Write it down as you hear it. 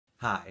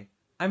Hi,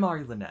 I'm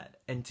Ari Lynette,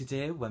 and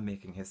today we're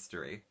making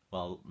history.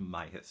 Well,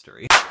 my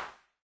history.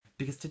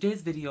 Because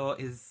today's video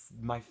is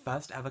my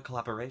first ever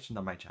collaboration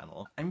on my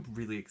channel. I'm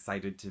really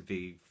excited to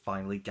be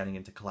finally getting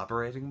into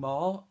collaborating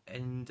more,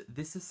 and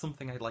this is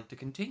something I'd like to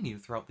continue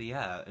throughout the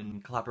year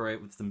and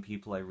collaborate with some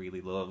people I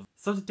really love.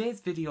 So today's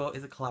video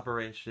is a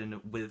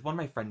collaboration with one of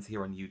my friends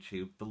here on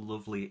YouTube, the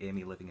lovely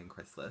Amy living in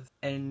Chrysalis.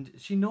 And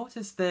she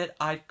noticed that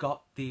I'd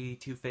got the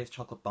Too Faced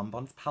Chocolate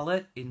Bonbons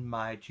palette in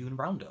my June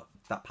roundup.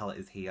 That palette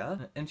is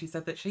here, and she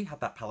said that she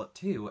had that palette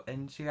too,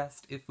 and she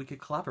asked if we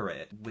could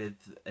collaborate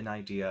with an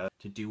idea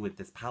to do with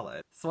this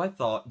palette. So I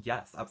thought,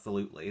 yes,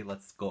 absolutely,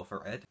 let's go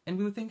for it. And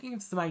we were thinking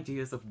of some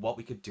ideas of what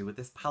we could do with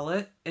this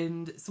palette,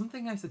 and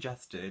something I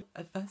suggested,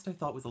 at first I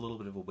thought was a little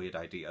bit of a weird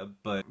idea,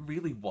 but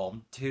really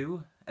warmed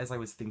to as I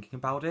was thinking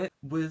about it,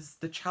 was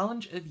the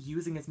challenge of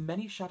using as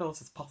many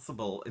shadows as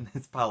possible in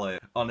this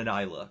palette on an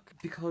eye look.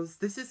 Because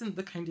this isn't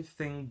the kind of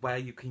thing where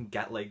you can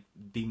get like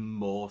the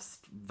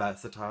most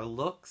versatile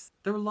looks.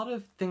 There are a lot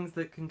of things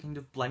that can kind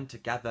of blend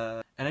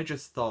together, and I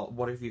just thought,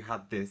 what if you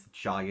had this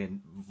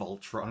giant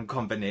Voltron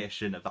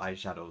combination of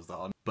eyeshadows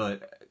on,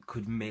 but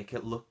could make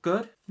it look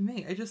good? For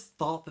me, I just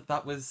thought that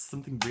that was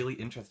something really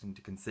interesting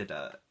to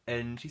consider,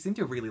 and she seemed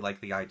to really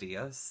like the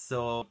idea,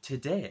 so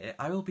today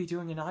I will be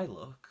doing an eye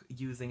look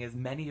using as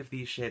many of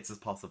these shades as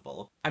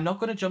possible. I'm not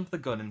going to jump the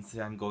gun and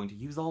say I'm going to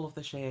use all of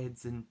the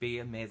shades and be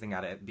amazing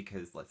at it,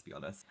 because let's be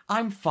honest,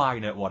 I'm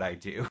fine at what I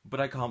do, but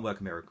I can't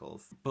work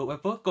miracles. But we're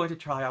both going to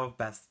try our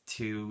best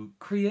to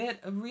create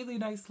a really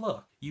nice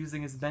look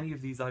using as many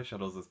of these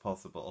eyeshadows as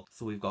possible.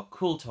 So we've got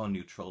cool tone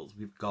neutrals,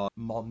 we've got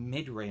more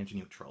mid-range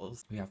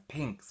neutrals, we have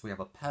pinks, we have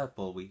a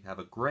purple, we have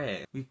a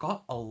grey. We've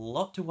got a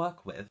lot to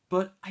work with,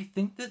 but I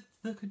think that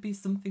there could be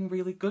something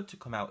really good to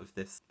come out of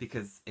this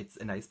because it's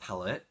a nice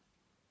palette.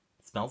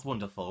 Smells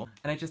wonderful,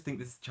 and I just think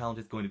this challenge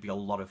is going to be a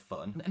lot of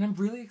fun, and I'm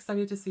really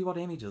excited to see what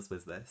Amy does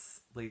with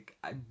this. Like,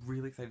 I'm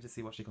really excited to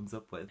see what she comes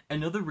up with.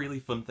 Another really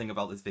fun thing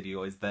about this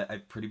video is that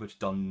I've pretty much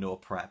done no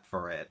prep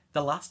for it.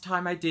 The last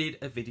time I did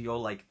a video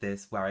like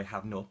this where I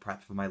have no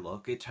prep for my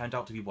look, it turned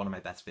out to be one of my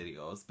best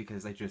videos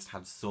because I just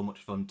had so much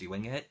fun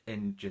doing it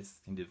and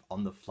just kind of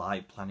on the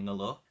fly planning a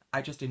look.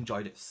 I just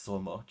enjoyed it so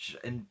much,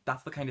 and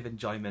that's the kind of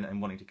enjoyment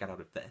I'm wanting to get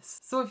out of this.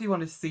 So if you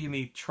want to see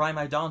me try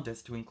my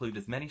darndest to include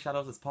as many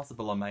shadows as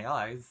possible on my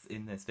eyes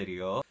in this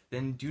video,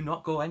 then do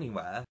not go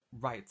anywhere.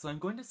 Right, so I'm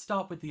going to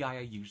start with the eye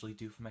I usually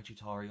do for my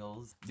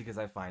tutorials, because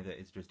I find that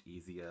it's just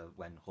easier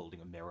when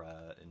holding a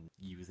mirror and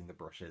using the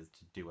brushes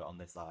to do it on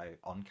this eye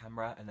on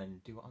camera and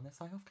then do it on this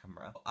eye off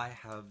camera. I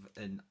have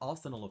an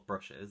arsenal of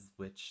brushes,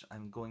 which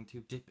I'm going to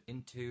dip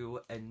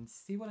into and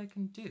see what I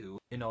can do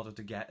in order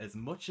to get as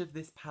much of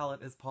this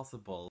palette as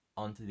possible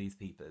onto these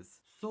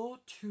peepers. So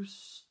to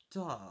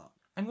start,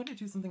 I'm going to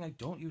do something I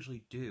don't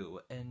usually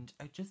do, and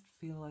I just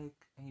feel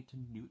like I need to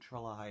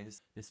neutralize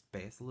this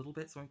base a little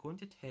bit, so I'm going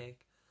to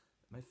take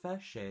my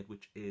first shade,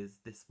 which is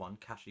this one,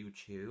 Cashew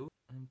Chew,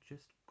 and I'm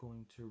just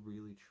going to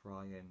really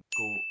try and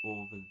go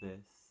over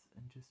this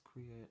and just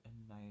create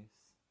a nice,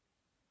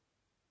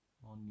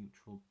 more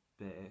neutral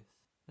base.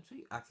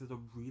 Actually acts as a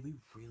really,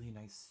 really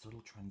nice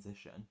subtle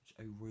transition, which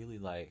I really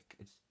like.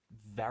 It's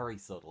very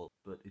subtle,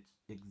 but it's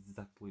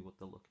exactly what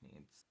the look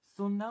needs.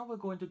 So now we're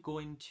going to go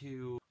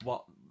into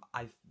what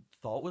I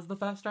thought was the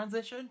first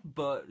transition,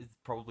 but it's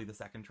probably the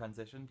second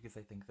transition because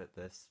I think that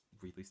this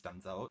really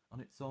stands out on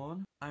its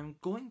own. I'm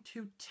going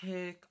to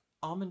take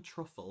Almond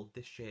Truffle,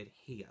 this shade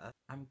here.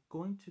 I'm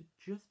going to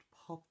just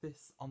pop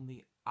this on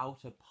the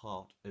outer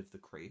part of the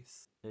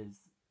crease as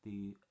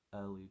the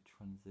early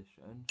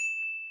transition.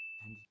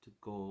 Tended to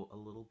go a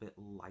little bit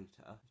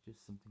lighter,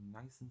 just something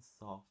nice and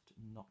soft,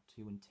 not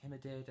too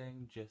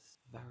intimidating, just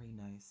very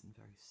nice and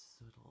very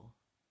subtle.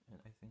 And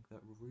I think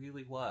that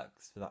really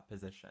works for that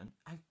position.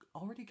 I'm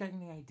already getting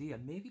the idea.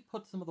 Maybe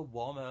put some of the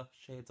warmer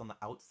shades on the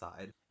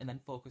outside and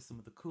then focus some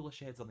of the cooler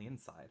shades on the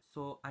inside.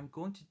 So I'm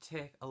going to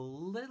take a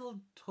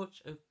little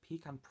touch of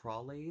Pecan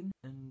Praline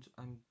and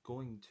I'm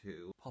going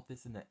to pop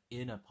this in the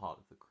inner part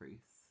of the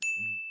crease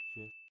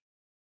and just...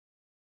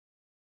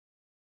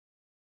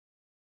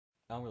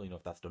 I don't really know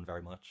if that's done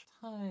very much.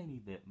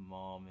 Tiny bit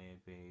more,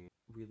 maybe.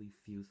 Really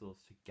fuse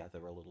those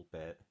together a little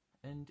bit.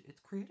 And it's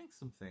creating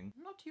something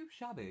not too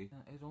shabby.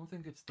 I don't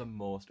think it's the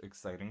most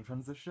exciting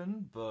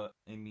transition, but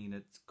I mean,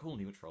 it's cool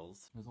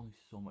neutrals. There's only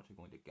so much I'm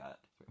going to get.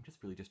 I'm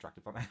just really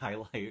distracted by my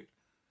highlight.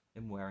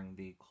 I'm wearing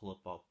the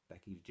Collab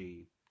Becky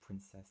G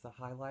Princessa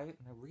highlight,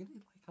 and I really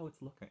like how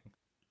it's looking.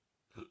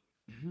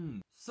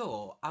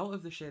 So, out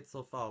of the shades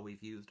so far,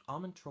 we've used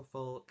Almond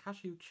Truffle,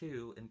 Cashew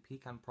Chew, and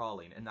Pecan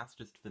Praline, and that's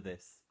just for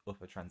this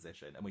upper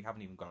transition, and we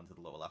haven't even gone to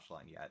the lower lash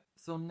line yet.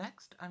 So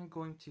next, I'm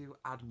going to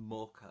add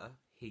Mocha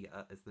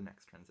here as the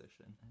next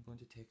transition. I'm going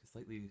to take a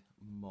slightly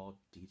more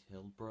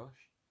detailed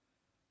brush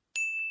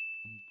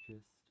and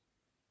just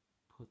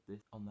put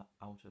this on the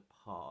outer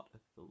part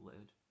of the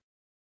lid.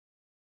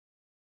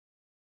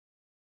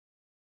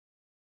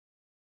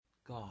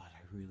 God,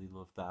 I really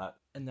love that.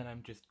 And then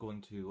I'm just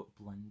going to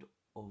blend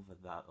over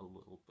that a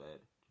little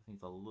bit. I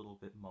needs a little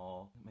bit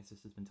more. My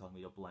sister's been telling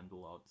me to blend a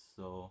lot,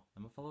 so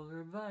I'm gonna follow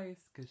her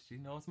advice because she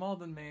knows more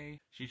than me.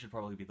 She should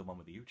probably be the one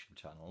with the YouTube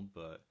channel,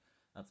 but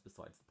that's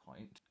besides the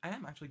point. I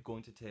am actually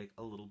going to take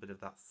a little bit of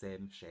that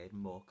same shade,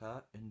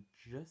 Mocha, and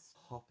just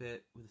pop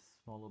it with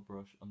a smaller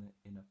brush on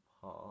the inner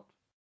part.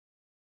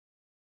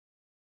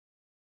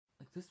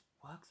 Like, this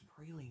works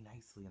really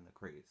nicely in the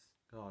crease.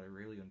 God, I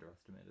really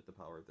underestimated the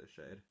power of this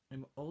shade.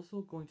 I'm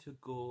also going to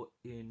go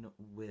in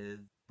with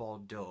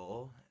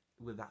Bordeaux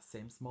with that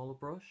same smaller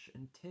brush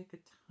and take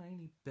a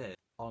tiny bit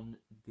on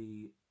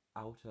the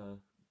outer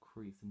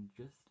crease and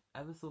just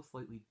ever so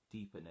slightly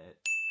deepen it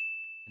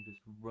and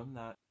just run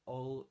that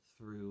all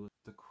through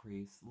the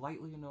crease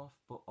lightly enough,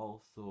 but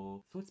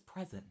also so it's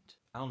present.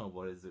 I don't know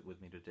what is it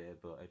with me today,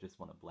 but I just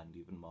want to blend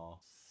even more.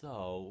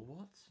 So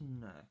what's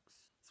next?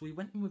 So we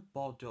went in with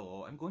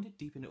Bordeaux. I'm going to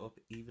deepen it up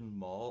even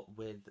more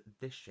with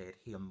this shade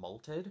here,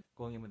 Malted.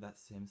 Going in with that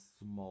same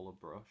smaller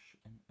brush,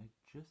 and I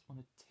just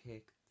want to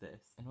take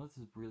this. I know this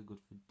is really good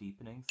for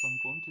deepening, so I'm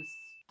going to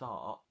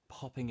start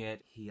popping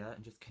it here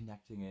and just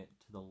connecting it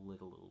to the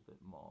lid a little bit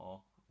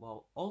more,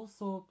 while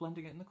also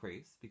blending it in the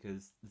crease,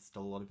 because there's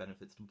still a lot of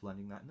benefits to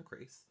blending that in the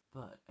crease.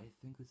 But I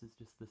think this is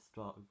just the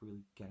start of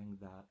really getting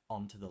that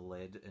onto the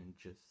lid and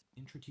just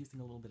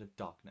introducing a little bit of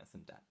darkness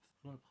and depth.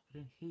 I'm gonna pop it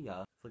in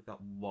here. It's like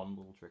that one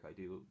little trick I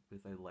do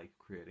because I like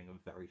creating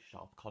a very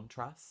sharp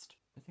contrast.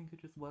 I think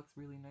it just works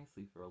really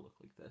nicely for a look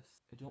like this.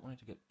 I don't want it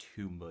to get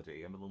too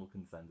muddy. I'm a little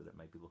concerned that it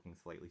might be looking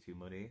slightly too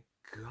muddy.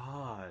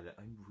 God,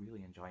 I'm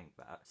really enjoying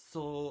that.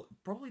 So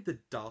probably the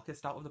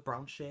darkest out of the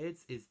brown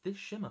shades is this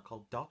shimmer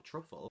called Dark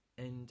Truffle.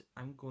 And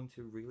I'm going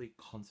to really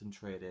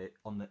concentrate it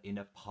on the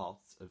inner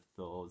parts of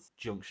those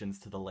junctions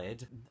to the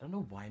lid. I don't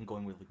know why I'm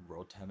going with like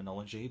road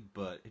terminology,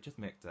 but it just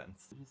makes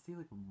sense. You see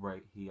like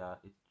right here,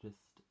 it's just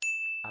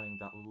adding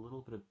that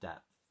little bit of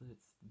depth.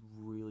 It's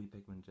really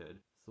pigmented,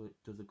 so it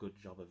does a good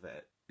job of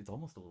it. It's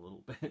almost a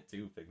little bit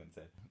too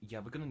pigmented. Yeah,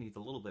 we're gonna need a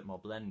little bit more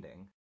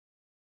blending.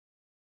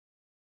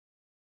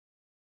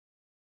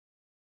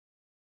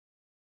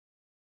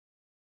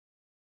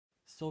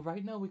 So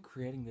right now we're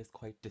creating this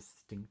quite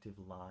distinctive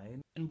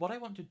line, and what I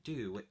want to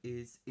do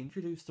is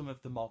introduce some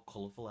of the more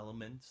colourful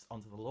elements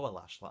onto the lower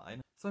lash line.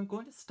 So I'm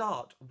going to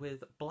start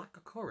with Black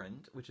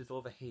Currant, which is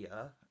over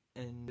here,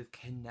 and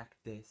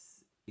connect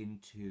this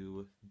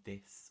into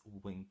this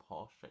wing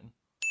portion.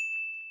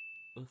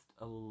 Just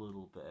a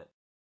little bit.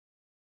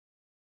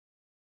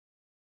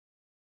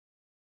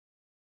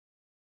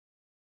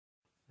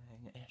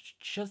 And it's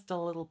just a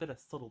little bit of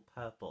subtle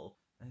purple.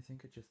 I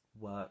think it just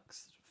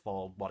works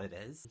for what it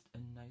is. Just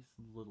a nice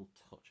little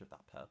touch of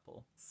that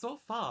purple. So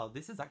far,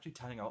 this is actually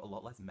turning out a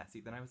lot less messy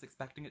than I was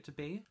expecting it to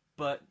be,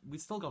 but we've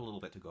still got a little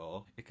bit to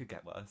go. It could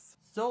get worse.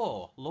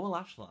 So, lower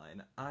lash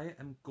line, I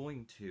am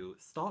going to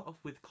start off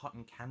with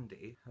Cotton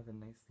Candy. Have a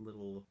nice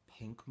little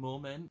pink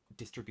moment,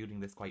 distributing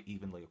this quite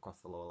evenly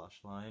across the lower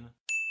lash line.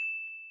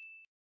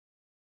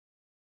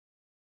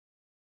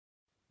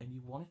 And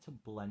you want it to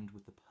blend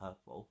with the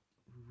purple.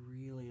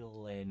 Really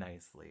lay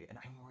nicely, and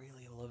I'm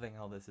really loving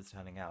how this is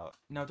turning out.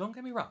 Now don't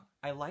get me wrong,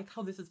 I like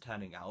how this is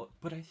turning out,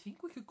 but I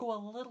think we could go a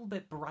little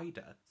bit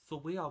brighter. So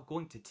we are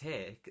going to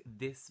take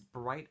this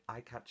bright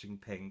eye-catching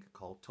pink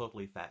called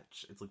Totally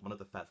Fetch. It's like one of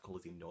the first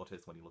colours you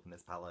notice when you look in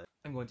this palette.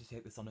 I'm going to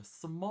take this on a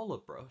smaller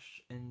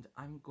brush, and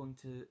I'm going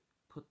to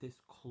put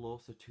this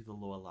closer to the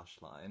lower lash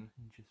line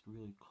and just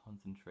really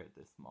concentrate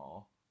this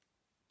more.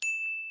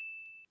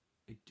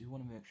 I do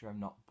want to make sure I'm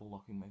not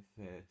blocking my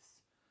face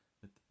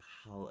with the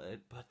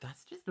palette, but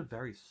that's just a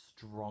very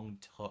strong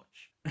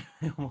touch.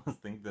 I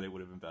almost think that it would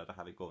have been better to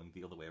have it going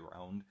the other way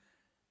around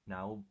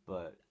now,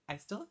 but I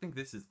still think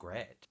this is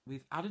great.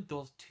 We've added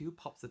those 2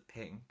 pops of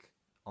pink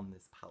on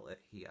this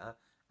palette here,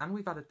 and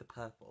we've added the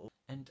purple,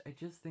 and I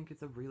just think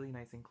it's a really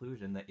nice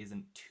inclusion that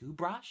isn't too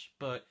brash,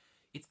 but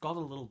it's got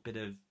a little bit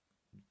of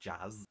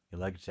jazz. You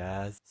like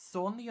jazz?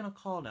 So on the inner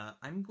corner,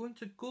 I'm going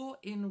to go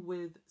in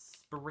with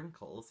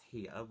Sprinkles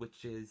here,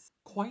 which is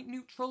quite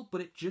neutral,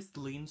 but it just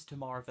leans to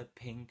more of a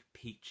pink,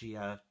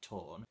 peachier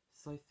tone.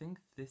 So I think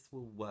this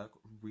will work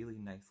really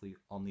nicely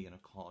on the inner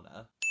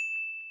corner.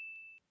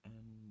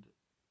 And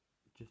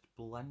just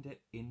blend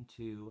it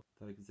into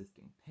that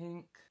existing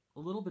pink. A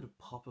little bit of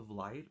pop of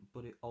light,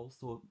 but it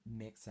also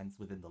makes sense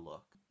within the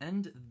look.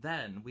 And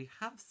then we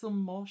have some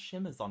more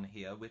shimmers on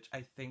here, which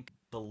I think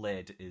the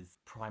lid is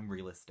prime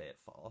real estate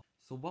for.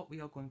 So what we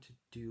are going to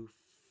do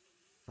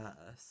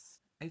first,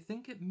 I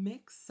think it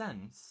makes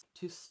sense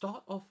to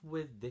start off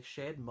with this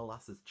shade,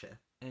 Molasses Chip,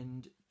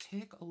 and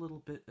take a little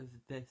bit of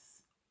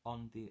this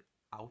on the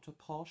outer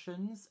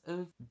portions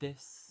of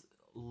this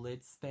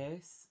lid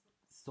space,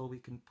 so we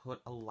can put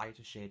a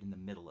lighter shade in the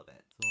middle of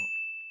it. So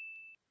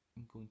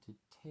I'm going to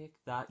take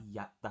that,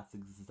 yeah, that's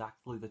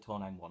exactly the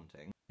tone I'm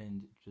wanting,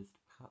 and just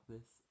pat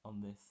this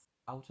on this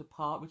outer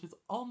part, which is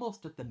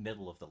almost at the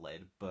middle of the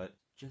lid, but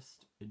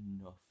just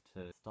enough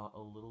to start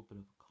a little bit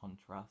of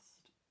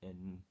contrast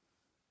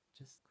into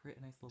just create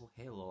a nice little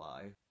halo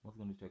eye. I'm also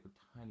going to take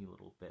a tiny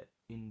little bit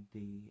in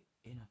the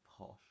inner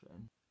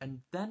portion. And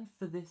then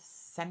for this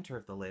center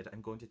of the lid,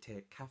 I'm going to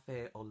take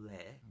Café au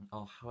lait,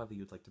 or however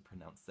you'd like to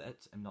pronounce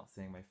it. I'm not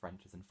saying my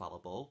French is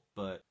infallible,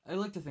 but I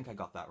like to think I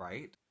got that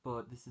right.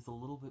 But this is a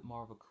little bit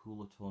more of a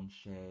cooler tone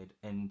shade,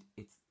 and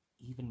it's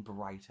even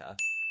brighter.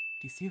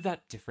 Do you see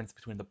that difference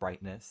between the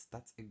brightness?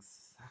 That's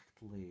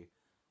exactly...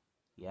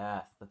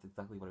 Yes, that's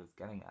exactly what I was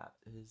getting at.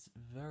 It is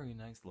very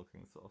nice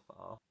looking so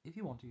far. If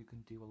you want to, you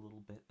can do a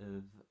little bit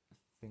of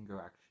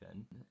finger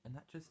action, and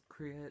that just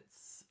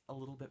creates a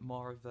little bit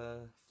more of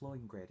a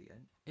flowing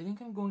gradient. I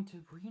think I'm going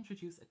to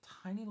reintroduce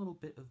a tiny little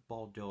bit of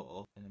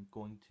Bordeaux, and I'm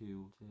going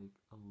to take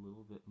a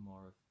little bit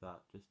more of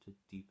that just to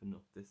deepen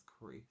up this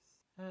crease.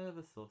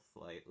 Ever so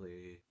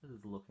slightly. This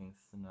is looking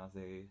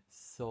snazzy.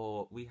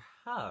 So we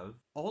have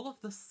all of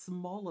the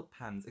smaller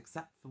pans,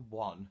 except for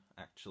one,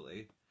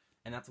 actually.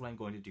 And that's what I'm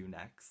going to do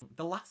next.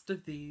 The last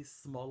of these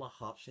smaller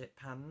heart-shaped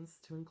pans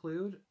to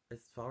include,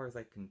 as far as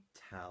I can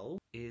tell,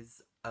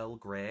 is Earl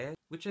Grey,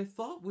 which I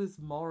thought was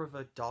more of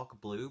a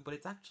dark blue, but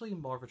it's actually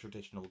more of a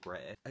traditional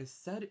grey. I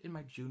said in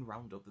my June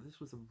roundup that this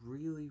was a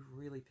really,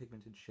 really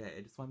pigmented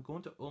shade, so I'm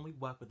going to only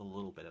work with a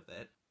little bit of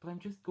it, but I'm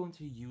just going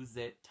to use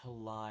it to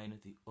line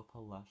the upper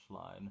lash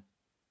line.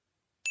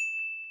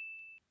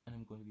 And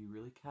I'm going to be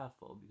really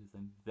careful because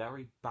I'm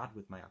very bad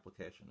with my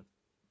application of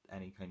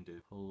any kind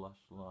of lash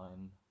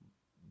line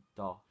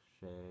dark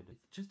shade.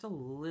 It's just a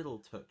little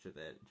touch of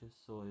it,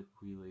 just so it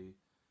really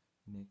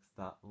makes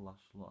that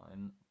lash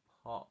line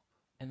pop.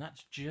 And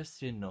that's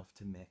just enough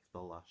to make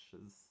the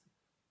lashes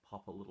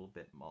pop a little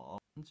bit more.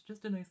 It's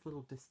just a nice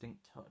little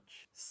distinct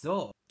touch.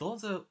 So,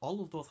 those are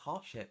all of those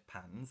heart-shaped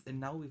pans, and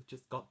now we've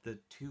just got the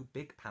two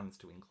big pans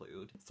to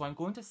include. So I'm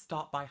going to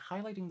start by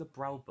highlighting the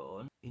brow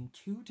bone in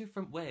two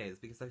different ways,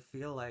 because I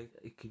feel like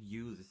it could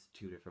use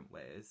two different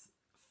ways.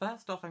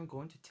 First off, I'm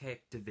going to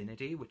take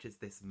Divinity, which is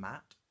this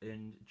matte,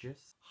 and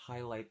just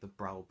highlight the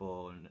brow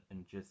bone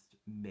and just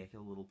make it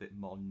a little bit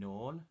more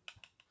known.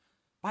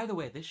 By the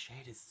way, this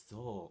shade is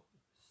so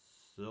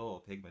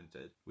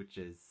pigmented, which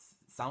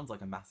sounds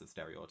like a massive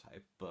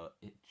stereotype, but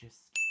it just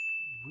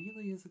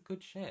really is a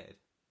good shade.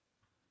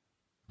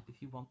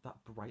 If you want that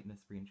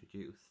brightness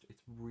reintroduced,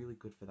 it's really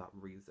good for that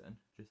reason.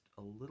 Just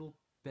a little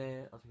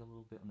bit, I'll take a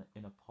little bit on the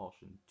inner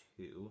portion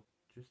too,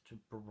 just to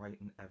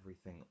brighten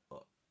everything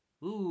up.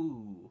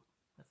 Ooh,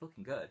 that's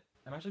looking good.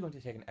 I'm actually going to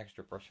take an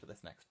extra brush for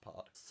this next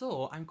part.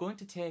 So I'm going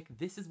to take,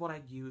 this is what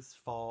I'd use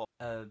for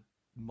a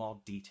more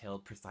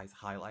detailed, precise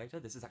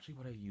highlighter. This is actually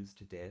what I used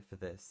today for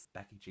this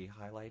Becky G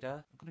highlighter.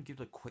 I'm going to give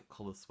it a quick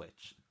colour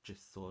switch,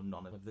 just so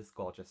none of this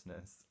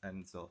gorgeousness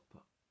ends up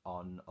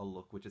on a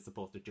look which is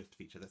supposed to just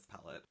feature this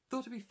palette.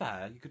 Though to be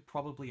fair, you could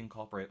probably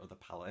incorporate other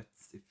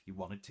palettes if you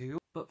wanted to,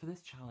 but for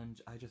this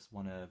challenge I just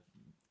want to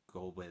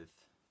go with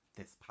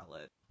this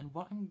palette. And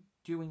what I'm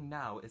doing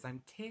now is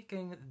I'm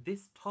taking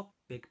this top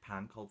big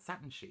pan called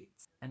Satin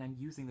Sheets, and I'm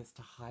using this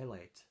to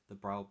highlight the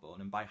brow bone.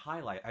 And by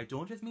highlight, I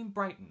don't just mean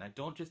brighten, I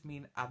don't just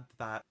mean add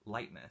that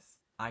lightness.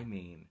 I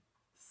mean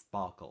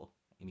sparkle.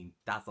 I mean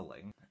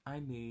dazzling. I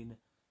mean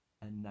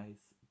a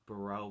nice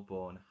brow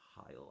bone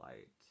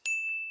highlight.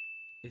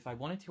 If I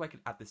wanted to, I could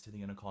add this to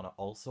the inner corner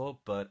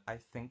also, but I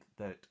think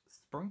that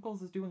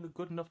Sprinkles is doing a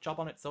good enough job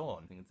on its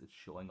own. I think it's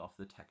showing off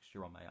the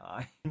texture on my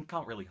eye.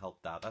 Can't really help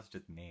that, that's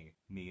just me.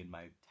 Me and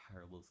my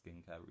terrible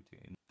skincare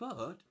routine.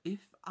 But if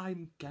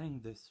I'm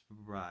getting this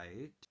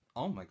right...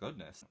 Oh my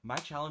goodness. My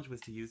challenge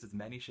was to use as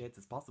many shades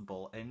as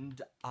possible,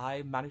 and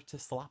I managed to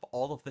slap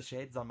all of the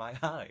shades on my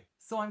eye.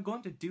 So I'm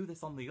going to do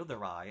this on the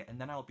other eye, and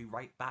then I'll be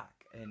right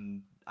back,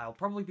 and I'll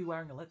probably be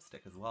wearing a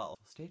lipstick as well.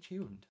 So stay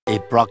tuned.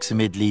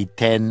 Approximately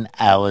 10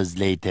 hours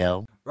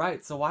later.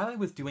 Right, so while I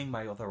was doing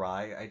my other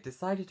eye, I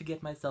decided to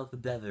get myself a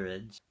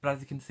beverage. But as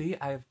you can see,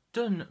 I've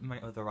done my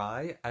other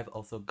eye. I've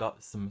also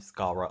got some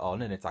mascara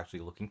on, and it's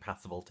actually looking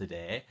passable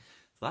today.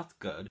 So that's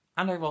good.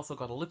 And I've also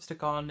got a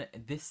lipstick on.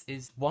 This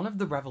is one of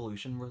the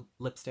Revolution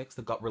lipsticks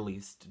that got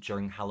released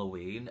during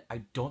Halloween.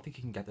 I don't think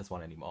you can get this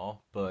one anymore,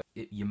 but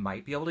you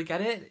might be able to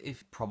get it,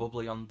 if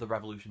probably on the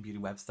Revolution Beauty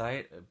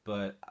website,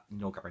 but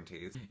no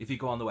guarantees. If you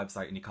go on the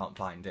website and you can't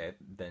find it,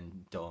 then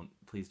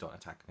please don't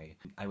attack me.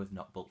 I was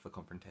not built for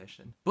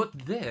confrontation.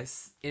 But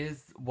this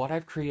is what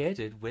I've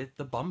created with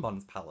the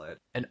Bonbons palette.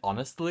 And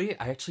honestly,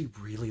 I actually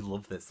really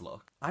love this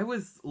look. I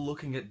was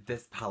looking at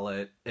this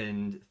palette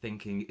and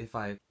thinking if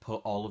I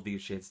put all of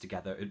these shades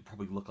together, it'd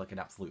probably look like an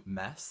absolute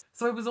mess.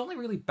 So I was only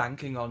really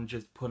banking on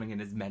just putting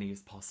in as many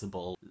as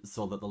possible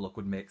so that the look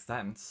would make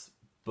sense.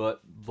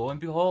 But lo and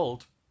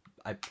behold,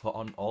 I put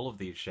on all of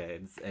these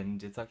shades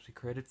and it's actually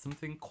created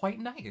something quite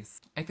nice.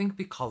 I think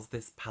because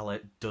this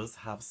palette does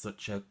have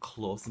such a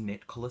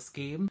close-knit colour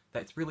scheme,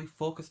 that it's really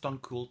focused on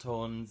cool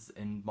tones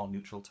and more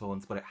neutral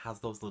tones, but it has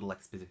those little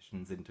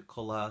expeditions into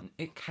colour.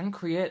 It can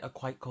create a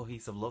quite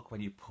cohesive look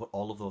when you put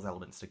all of those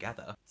elements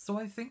together. So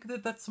I think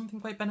that that's something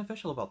quite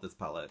beneficial about this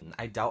palette.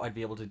 I doubt I'd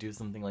be able to do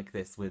something like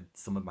this with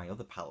some of my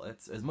other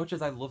palettes. As much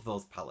as I love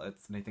those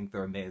palettes and I think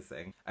they're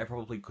amazing, I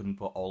probably couldn't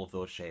put all of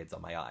those shades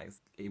on my eyes.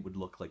 it would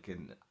look like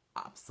an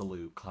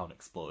absolute clown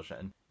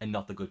explosion, and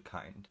not the good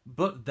kind.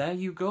 But there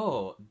you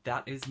go.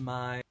 That is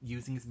my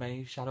using as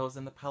many shadows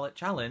in the palette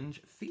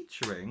challenge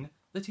featuring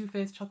the Too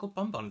Faced Chocolate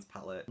Bonbons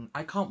palette.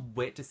 I can't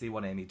wait to see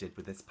what Amy did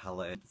with this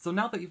palette. So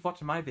now that you've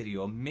watched my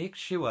video, make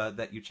sure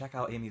that you check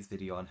out Amy's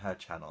video on her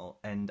channel,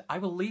 and I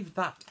will leave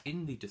that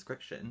in the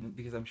description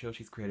because I'm sure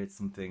she's created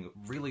something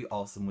really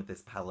awesome with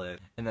this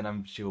palette, and then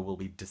I'm sure we'll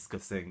be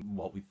discussing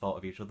what we thought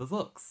of each other's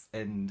looks,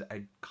 and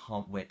I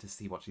can't wait to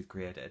see what she's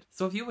created.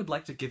 So if you would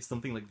like to give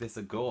something like this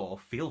a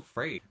go, feel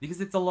free, because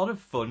it's a lot of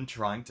fun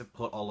trying to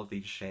put all of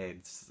these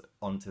shades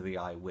onto the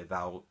eye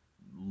without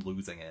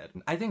losing it.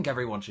 I think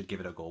everyone should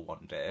give it a go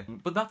one day.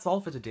 But that's all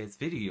for today's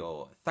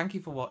video. Thank you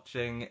for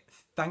watching.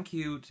 Thank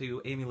you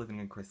to Amy Living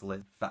and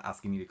Chrysalis for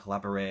asking me to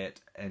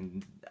collaborate,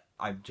 and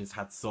I've just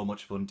had so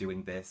much fun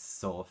doing this,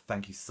 so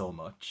thank you so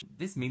much.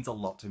 This means a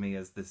lot to me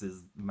as this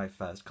is my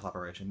first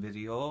collaboration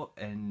video,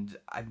 and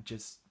I've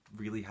just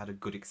really had a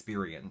good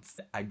experience.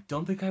 I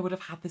don't think I would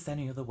have had this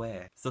any other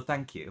way. So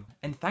thank you.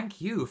 And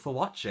thank you for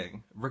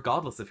watching,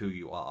 regardless of who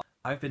you are.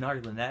 I've been Ari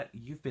Lynette,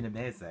 you've been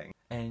amazing.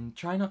 And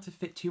try not to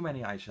fit too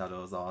many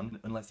eyeshadows on.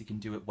 Unless you can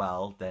do it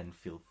well, then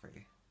feel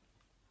free.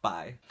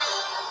 Bye.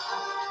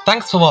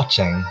 Thanks for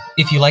watching.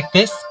 If you like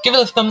this, give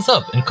it a thumbs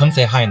up and come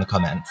say hi in the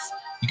comments.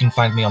 You can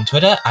find me on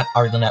Twitter at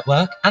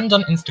AriLynetteWork and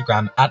on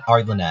Instagram at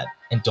AriLynette.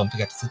 And don't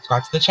forget to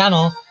subscribe to the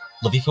channel.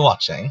 Love you for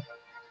watching.